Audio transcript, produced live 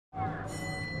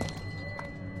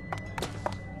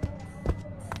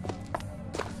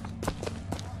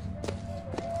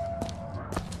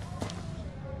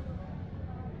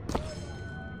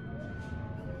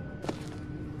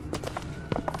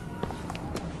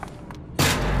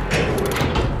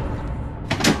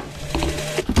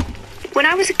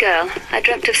I was a girl, I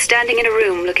dreamt of standing in a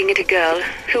room looking at a girl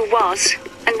who was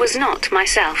and was not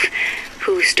myself,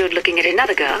 who stood looking at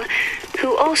another girl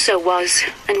who also was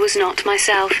and was not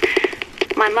myself.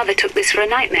 My mother took this for a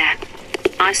nightmare.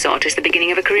 I saw it as the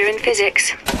beginning of a career in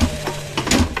physics.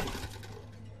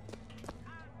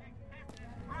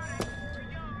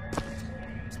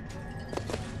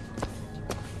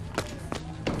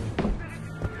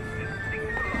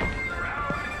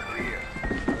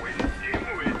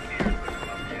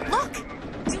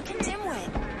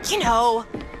 You know,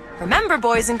 remember,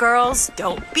 boys and girls,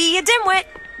 don't be a dimwit.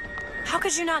 How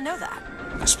could you not know that?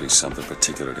 Must be something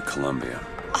particular to Columbia.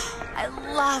 Oh, I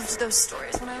loved those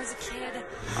stories when I was a kid.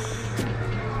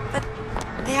 But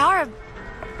they are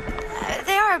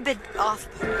a bit off.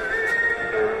 The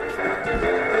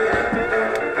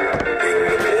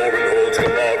foreign hordes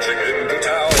come marching into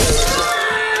town.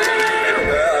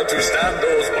 Prepare to stand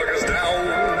those buggers down.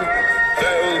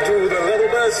 They'll do their level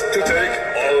best to take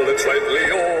all that's rightly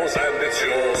yours, and it's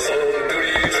your solemn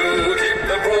duty to keep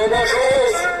them from our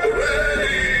shores. The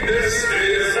readiness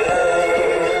is all.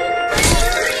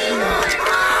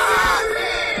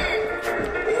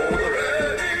 Oh, the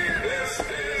readiness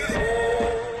is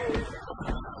all.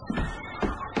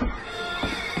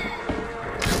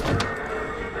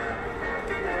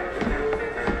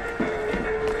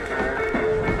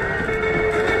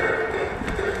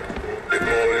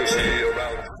 Ignore you see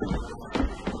around.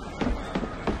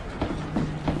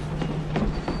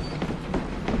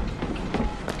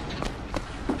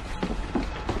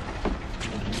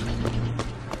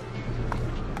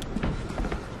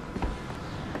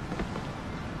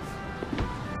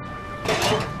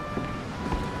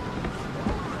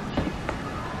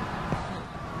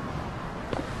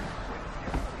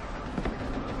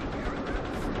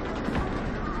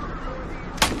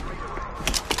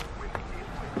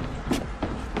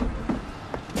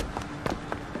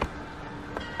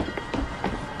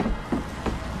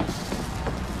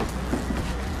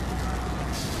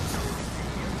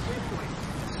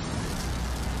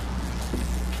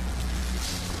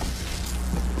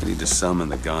 We need to summon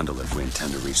the gondola if we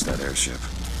intend to reach that airship.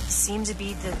 Seem to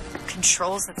be the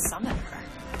controls that summon her.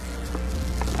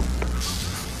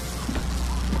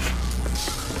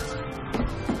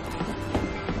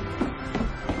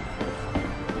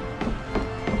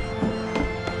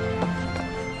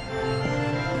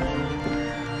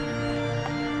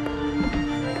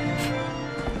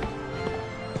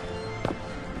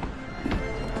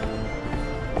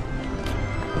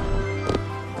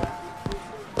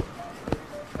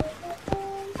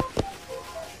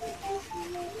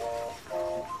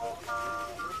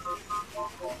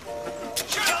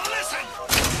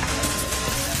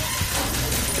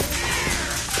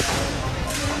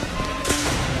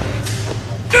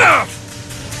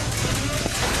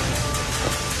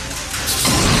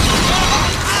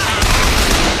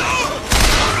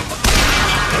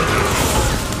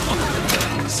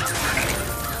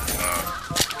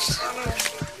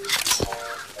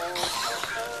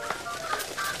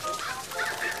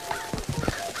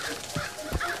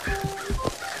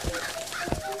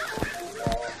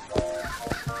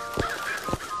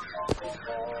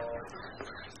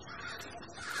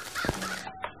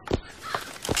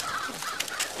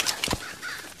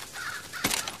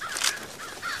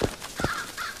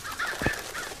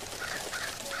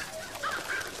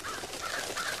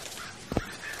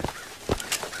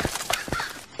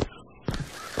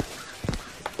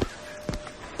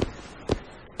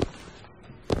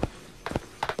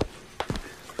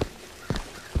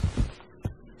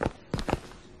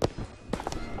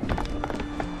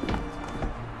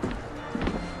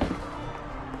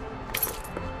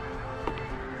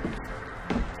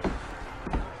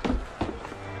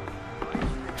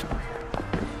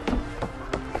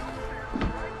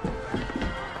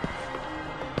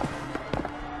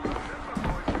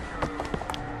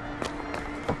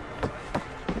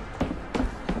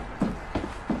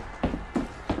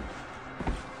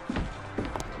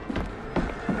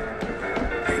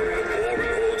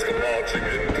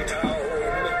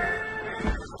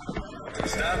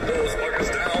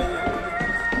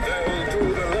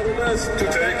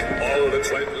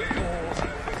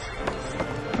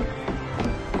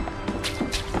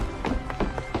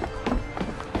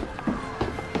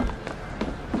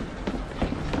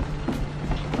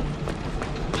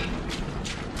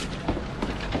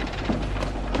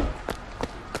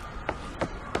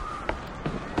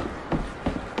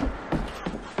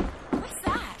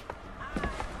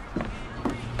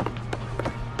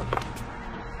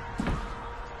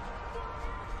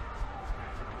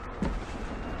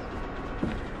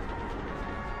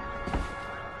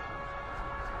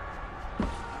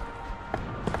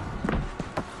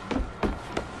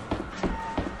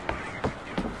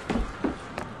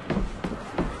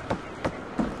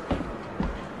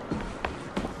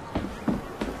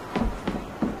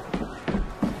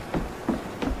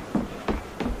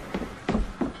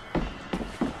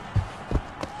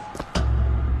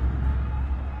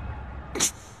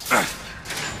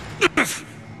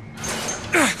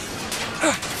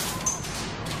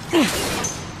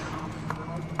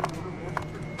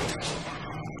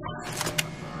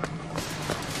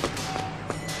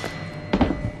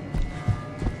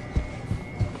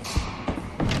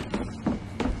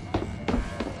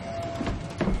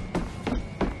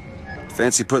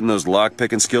 Fancy putting those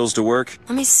lock-picking skills to work?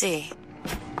 Let me see.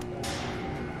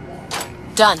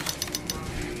 Done.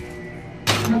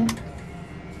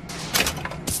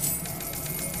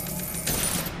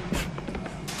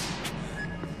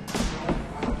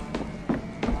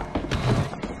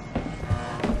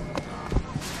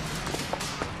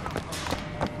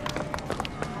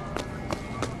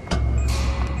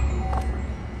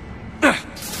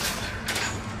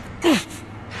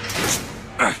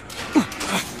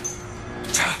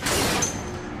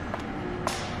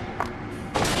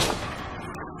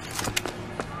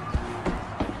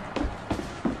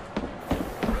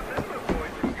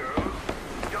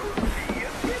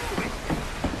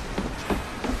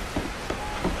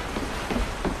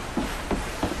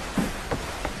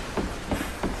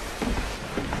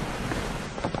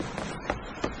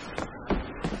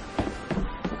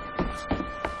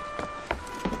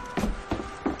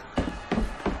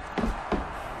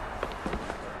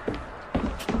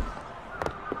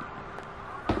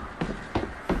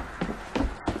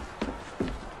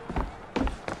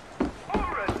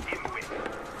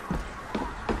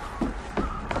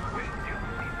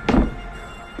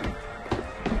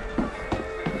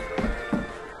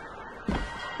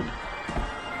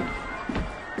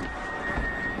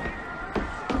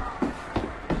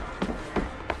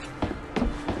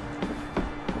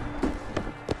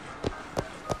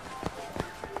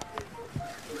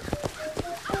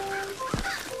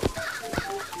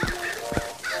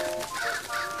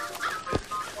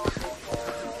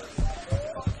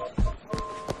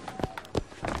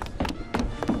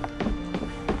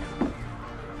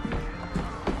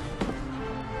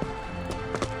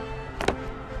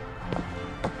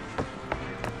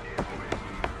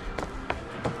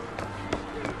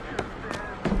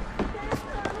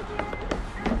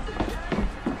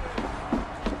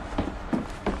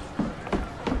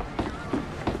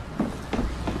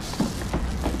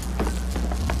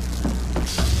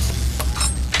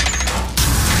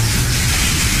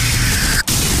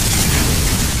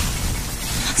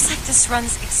 This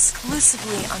runs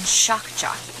exclusively on Shock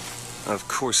Jockey. Of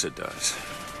course it does.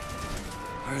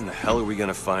 Where in the hell are we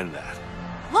gonna find that?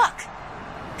 Look!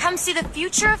 Come see the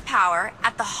future of power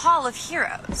at the Hall of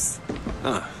Heroes.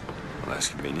 Huh. Well, that's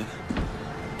convenient.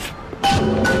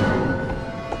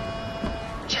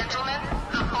 Gentlemen,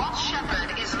 the false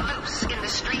shepherd is loose in the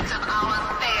streets of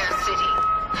our fair city.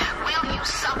 Will you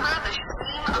suffer the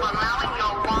shame of allowing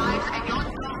your wives and your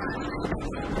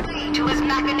children free to his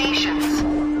machinations?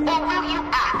 Or will you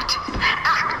act?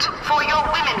 Act for your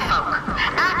womenfolk.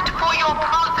 Act for your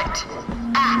profit.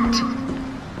 Act.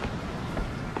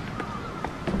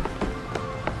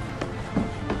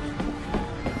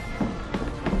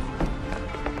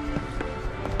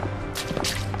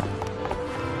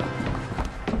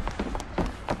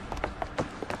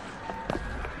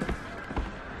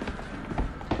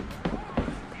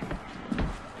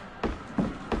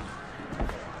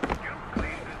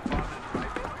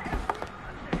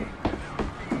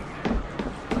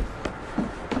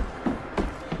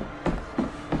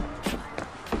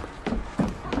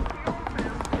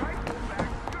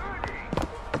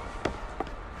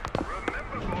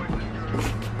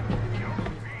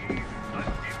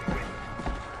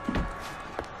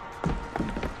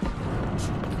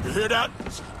 You hear that?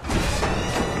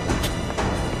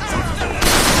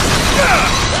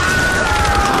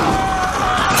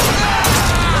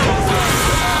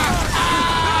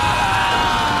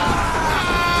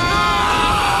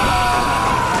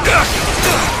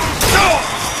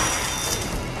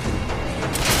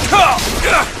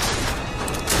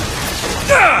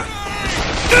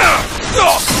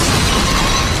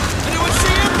 Anyone see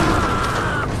him?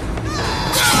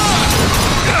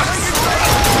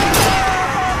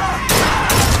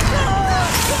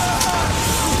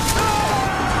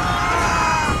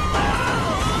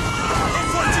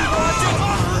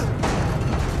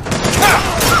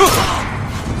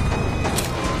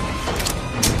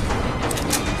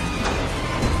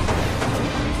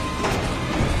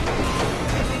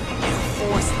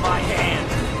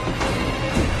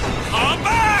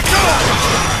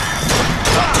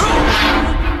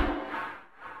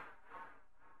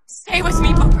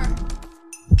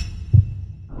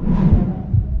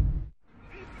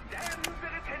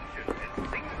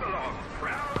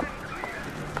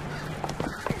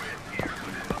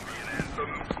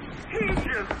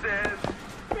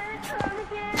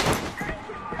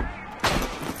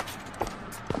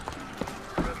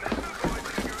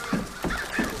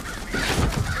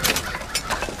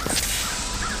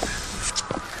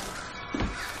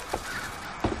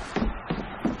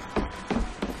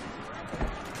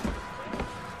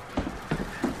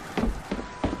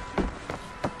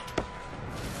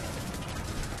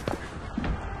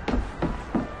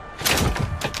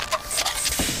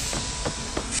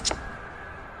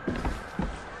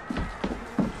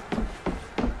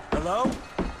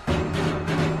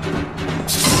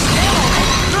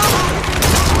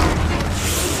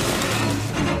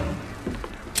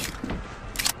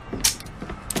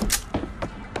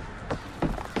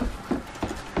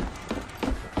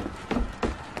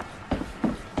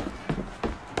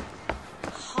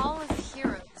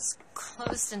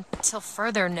 until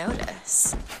further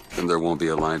notice. Then there won't be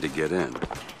a line to get in.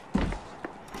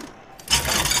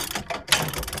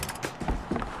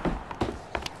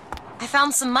 I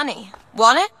found some money.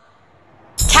 Want it?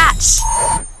 Catch!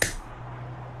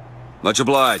 Much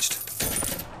obliged.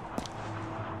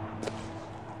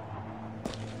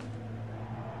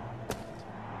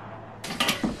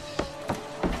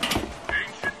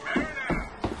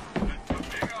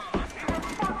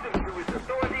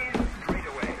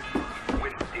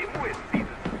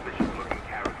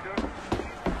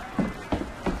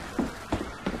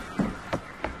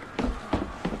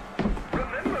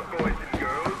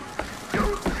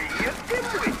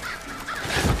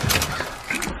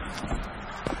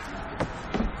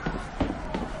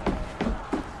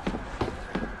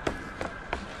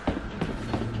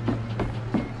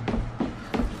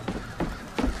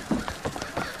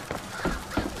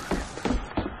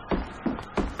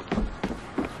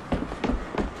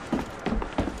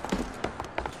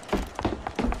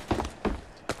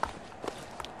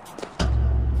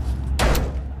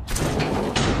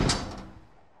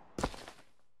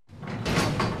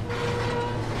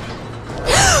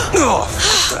 Oh,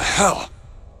 what the hell?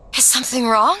 Is something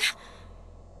wrong?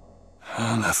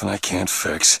 Nothing I can't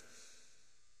fix.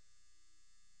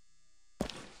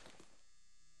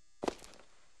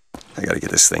 I gotta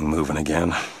get this thing moving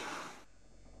again.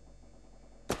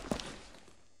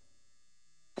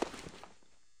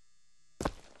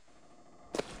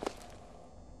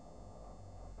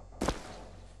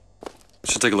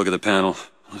 Should take a look at the panel.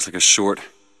 Looks like a short.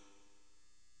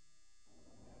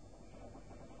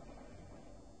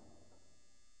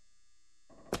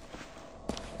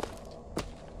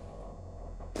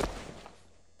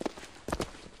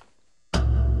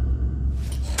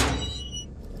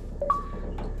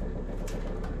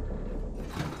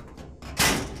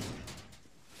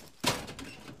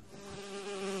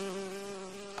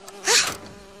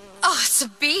 It's a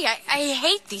bee. I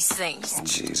hate these things.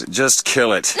 Jeez, just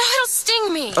kill it. No, it'll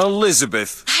sting me.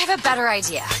 Elizabeth! I have a better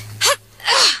idea.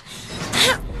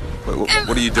 Wait,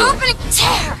 what are you doing? Opening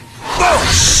tear!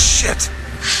 Oh, shit!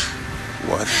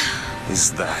 What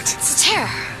is that? It's a tear.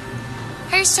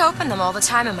 I used to open them all the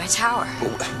time in my tower.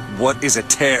 What is a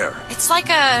tear? It's like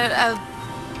a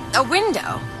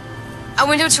window. A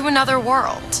window to another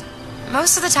world.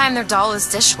 Most of the time they're dull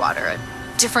as dishwater, a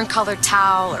different colored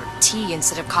towel or tea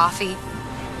instead of coffee.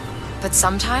 But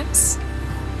sometimes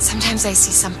I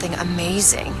see something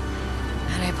amazing,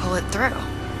 and I pull it through.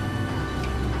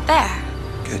 There.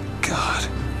 Good God.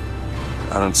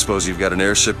 I don't suppose you've got an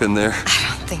airship in there?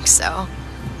 I don't think so.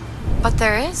 But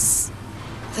there is.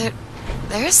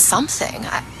 There is something.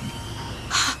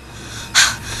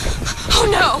 Oh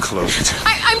no! Close it.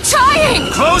 I'm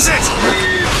trying! Close it!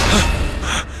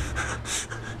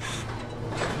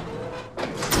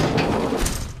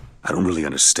 I don't really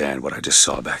understand what I just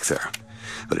saw back there,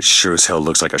 but it sure as hell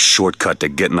looks like a shortcut to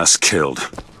getting us killed.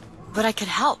 But I could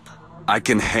help. I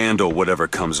can handle whatever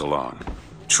comes along.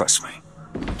 Trust me.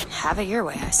 Have it your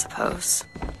way, I suppose.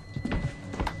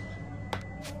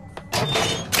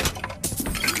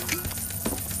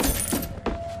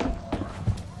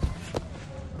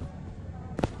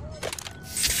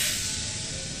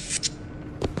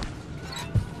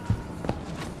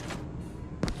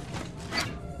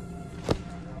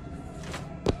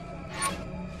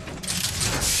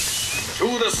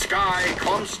 To the sky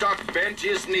Comstock bent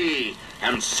his knee,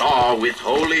 and saw with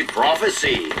holy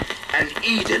prophecy an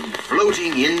Eden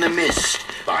floating in the mist,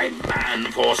 by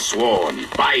man forsworn,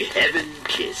 by heaven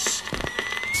kissed.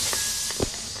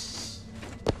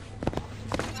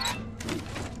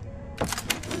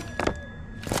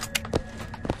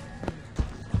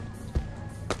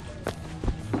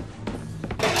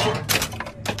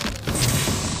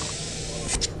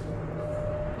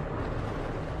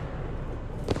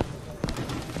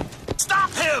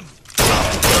 Stop him!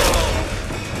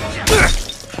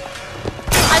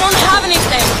 I don't have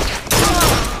anything!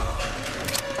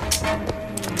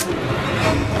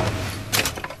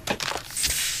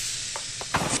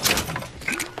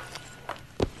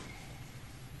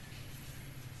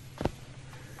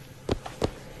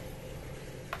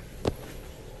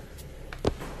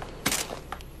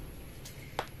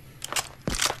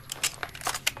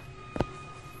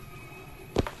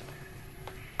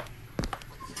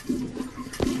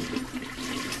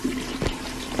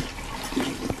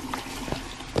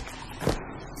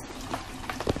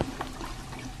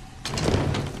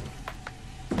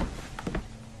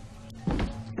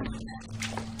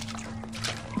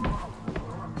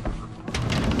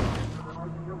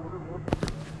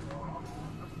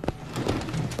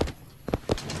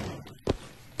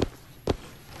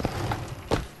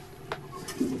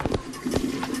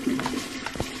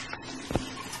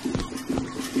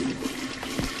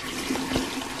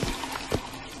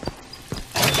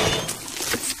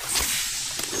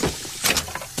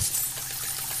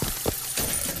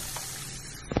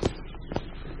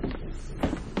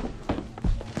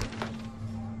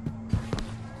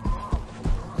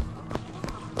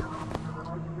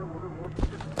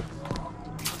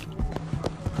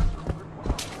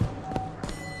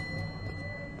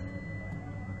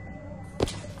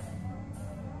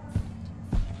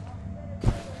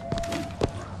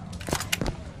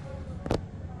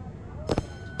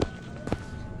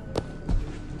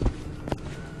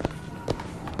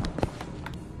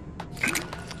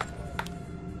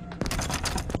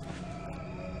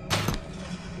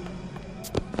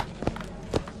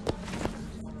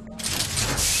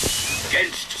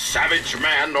 Against savage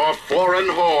man or foreign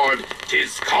horde,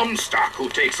 'tis Comstock who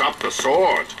takes up the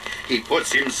sword. He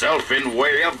puts himself in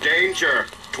way of danger,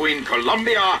 'tween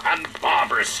Columbia and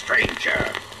barbarous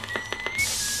stranger.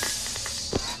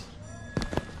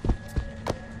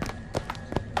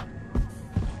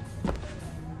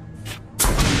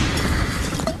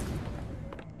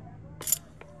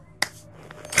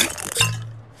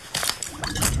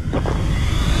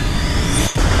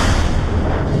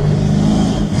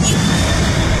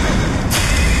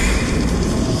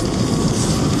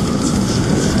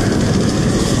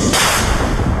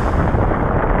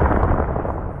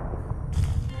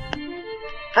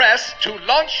 Press to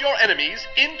launch your enemies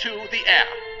into the air.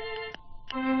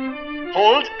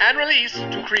 Hold and release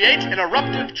to create an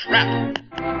eruptive trap.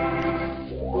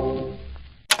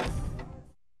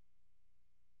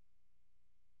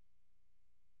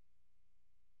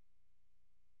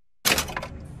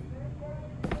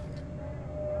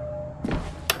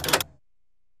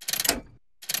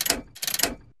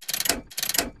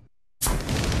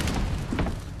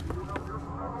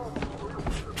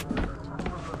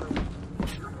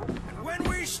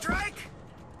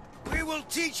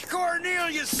 Teach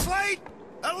Cornelius Slate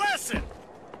a lesson.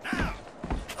 Now,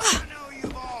 I know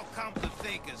you've all come to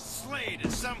think of Slate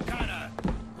as some kind of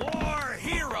war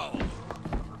hero.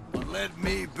 But let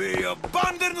me be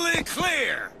abundantly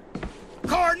clear.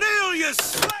 Cornelius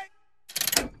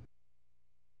Slate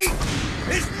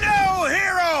is no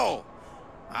hero.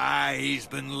 He's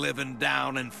been living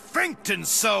down in Frankton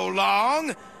so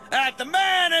long that the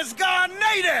man has gone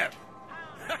native.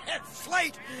 If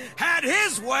Slate had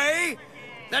his way,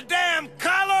 the damn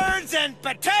collards and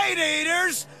potato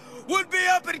eaters would be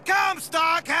up in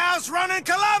Comstock House running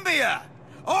Columbia.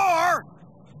 Or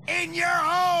in your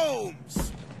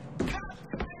homes.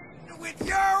 With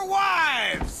your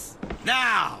wives.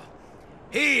 Now,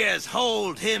 he has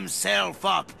holed himself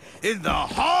up in the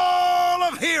Hall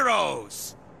of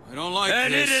Heroes. I don't like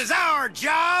and this. And it is our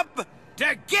job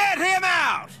to get him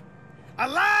out.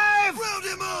 Alive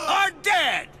or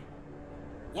dead.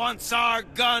 Once our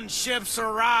gunships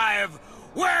arrive,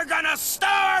 we're gonna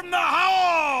storm the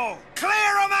hole, clear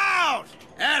them out,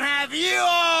 and have you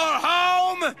all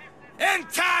home in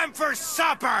time for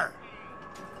supper.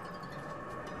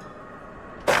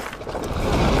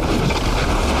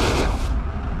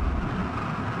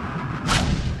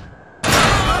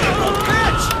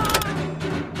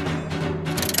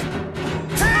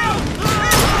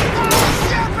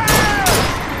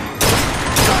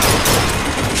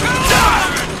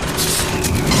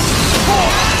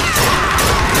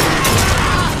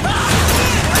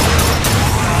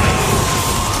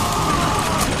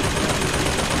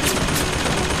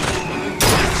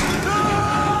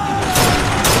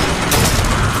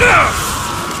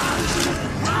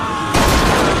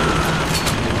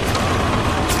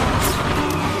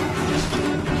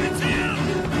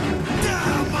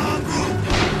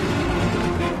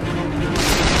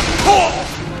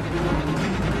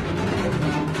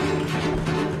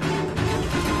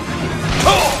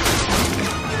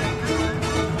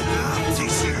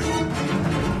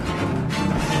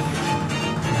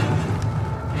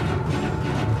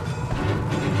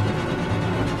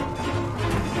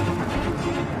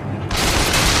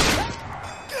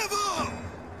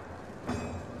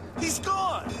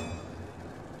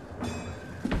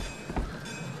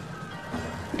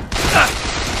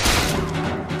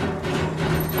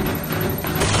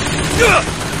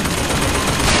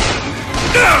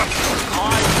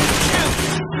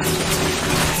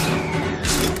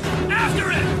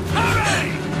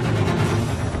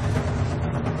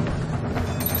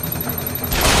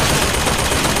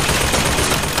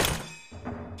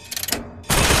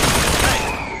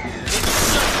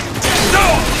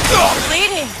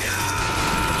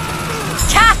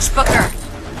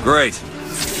 Great.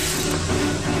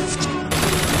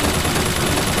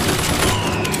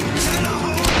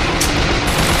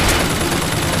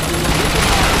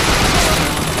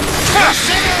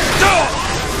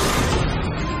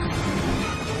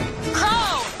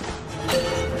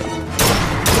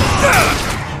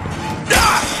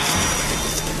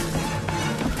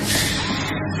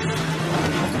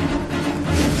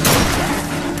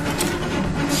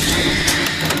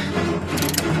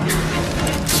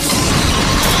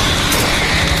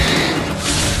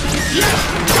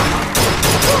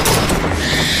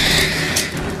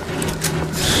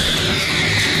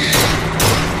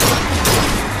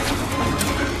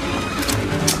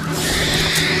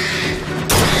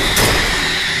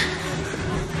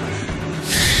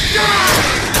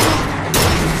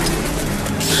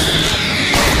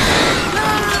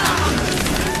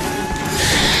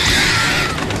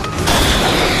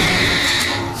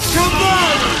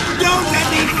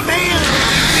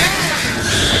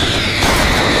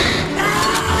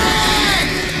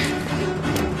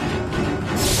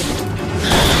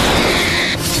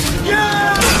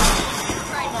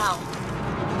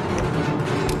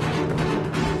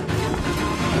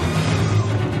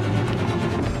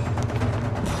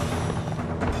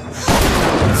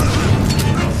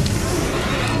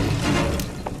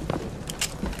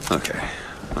 Okay,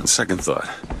 on second thought,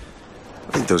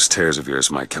 I think those tears of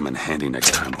yours might come in handy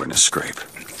next time we're in a scrape. Well,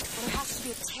 there has to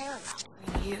be a tear around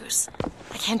for me to use.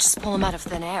 I can't just pull them out of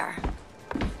thin air.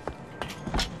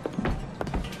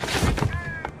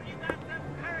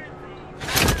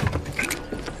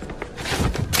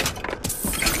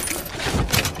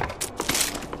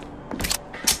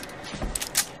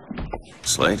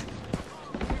 Slate?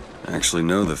 I actually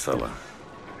know the fella.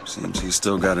 Seems he's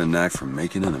still got a knack for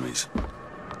making enemies.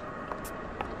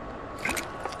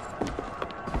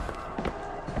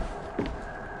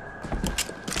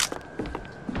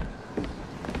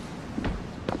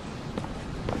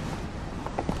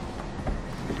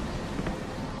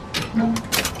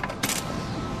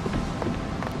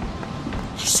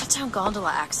 They shut down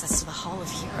gondola access to the Hall of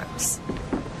Heroes.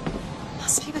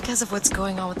 Must be because of what's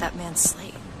going on with that man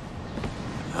Slate.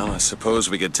 Well, I suppose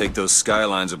we could take those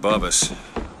skylines above us.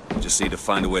 We just need to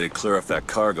find a way to clear off that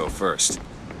cargo first.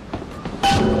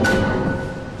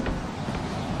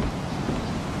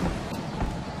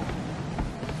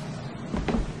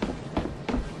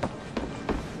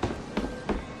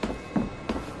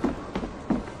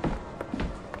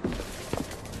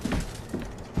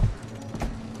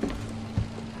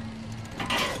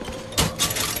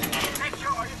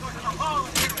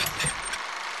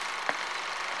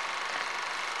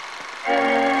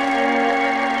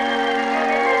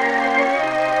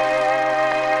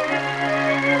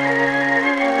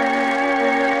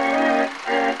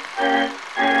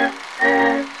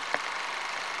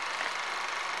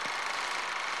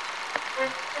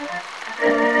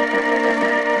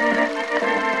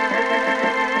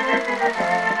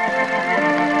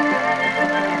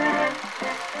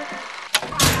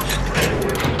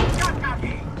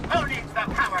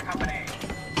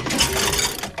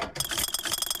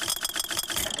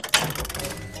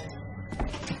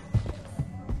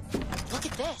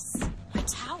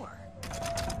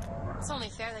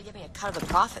 Cut of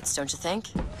the profits, don't you think?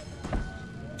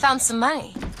 Found some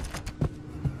money.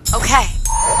 Okay.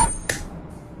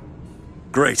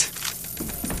 Great.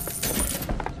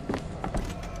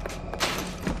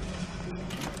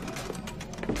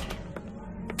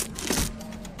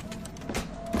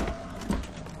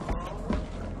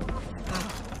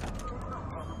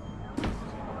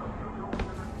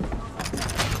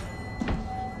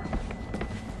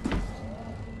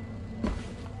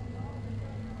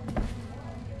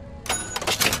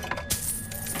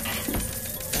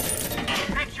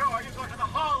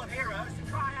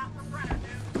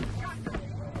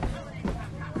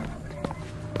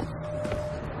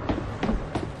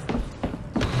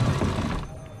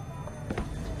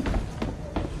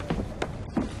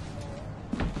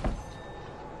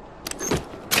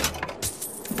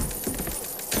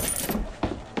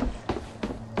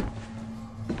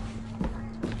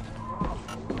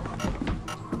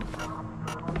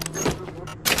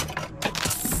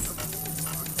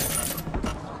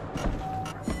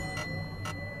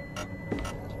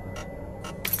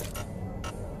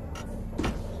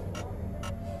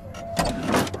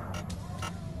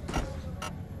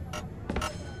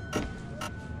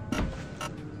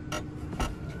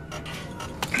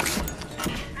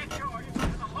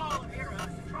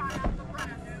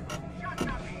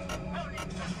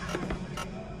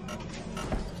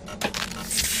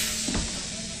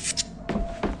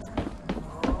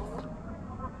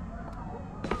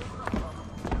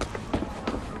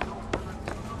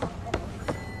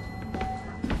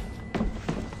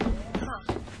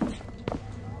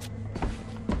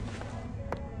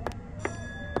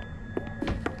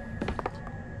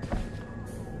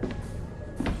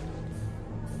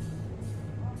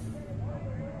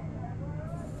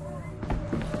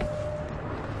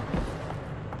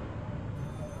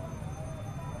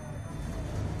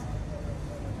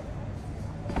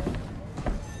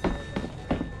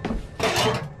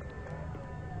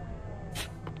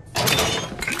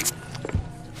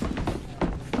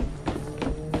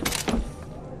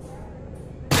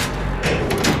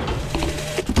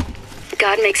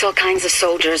 God makes all kinds of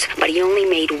soldiers, but he only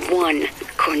made one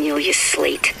Cornelius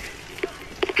Slate.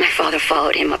 My father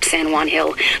followed him up San Juan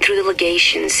Hill, through the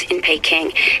legations in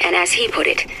Peking, and as he put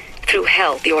it, through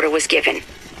hell the order was given.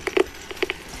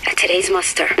 At today's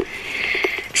muster,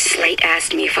 Slate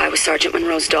asked me if I was Sergeant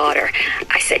Monroe's daughter.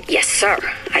 I said, yes, sir,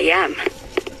 I am.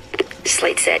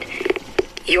 Slate said,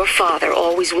 your father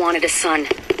always wanted a son.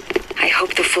 I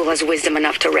hope the fool has wisdom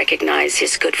enough to recognize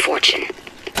his good fortune.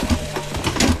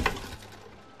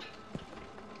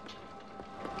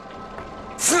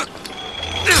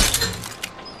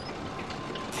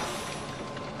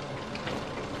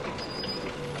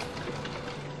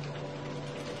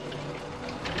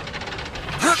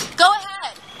 Go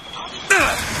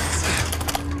ahead!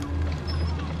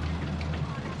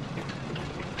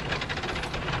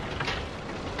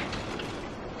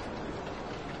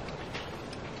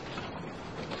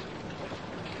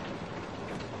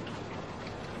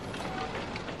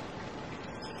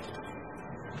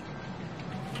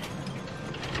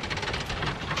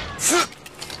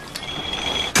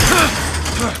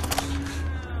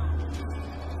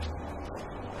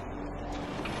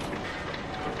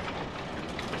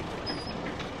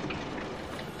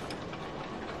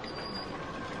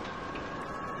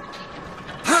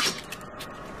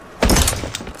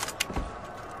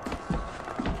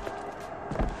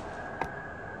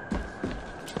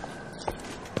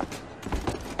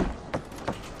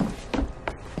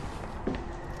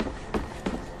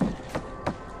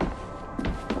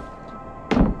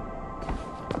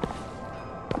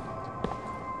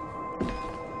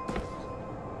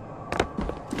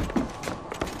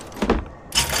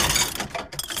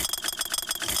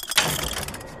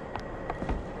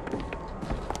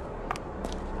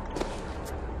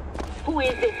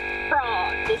 is this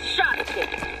fraud, this charlatan,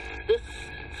 this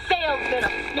salesman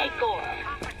of snake oil?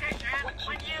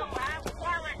 What you saw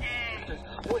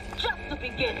was just the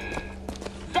beginning.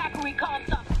 Zachary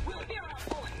Comstock will hear our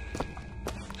voice.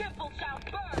 Temple shall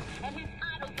burn, and his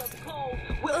idols of gold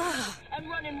will and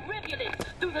run in rivulets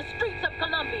through the streets of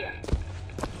Columbia.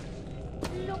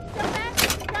 Look up at the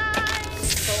sky.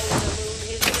 Oh, the moon,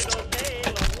 his little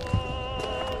tail of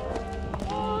woe.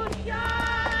 Oh,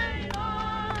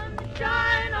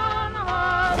 shine on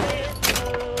harvest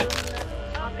moon,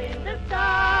 up in the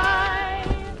sky.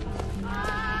 I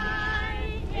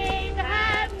ain't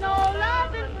had no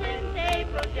loving since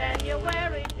April,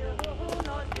 January, June,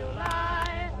 or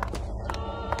July.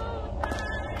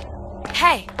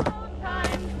 Hey!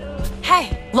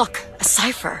 Hey, look, a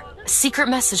cipher. A secret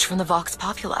message from the Vox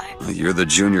Populi. You're the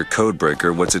junior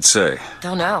codebreaker. What's it say?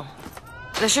 Don't know.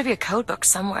 There should be a code book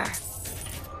somewhere.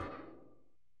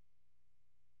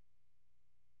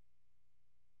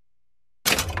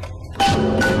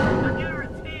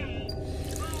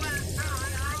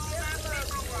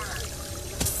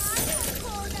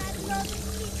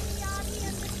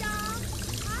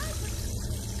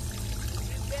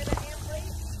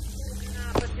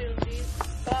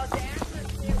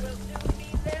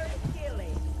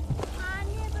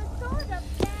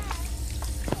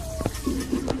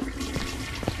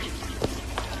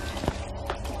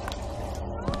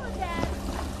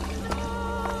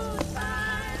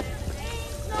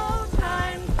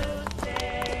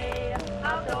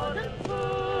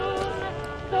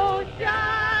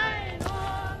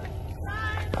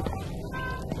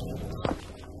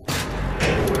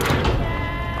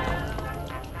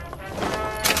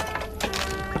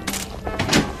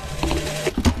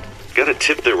 Got a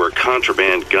tip there were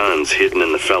contraband guns hidden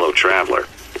in the fellow traveler.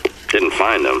 Didn't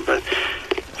find them, but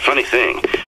funny thing,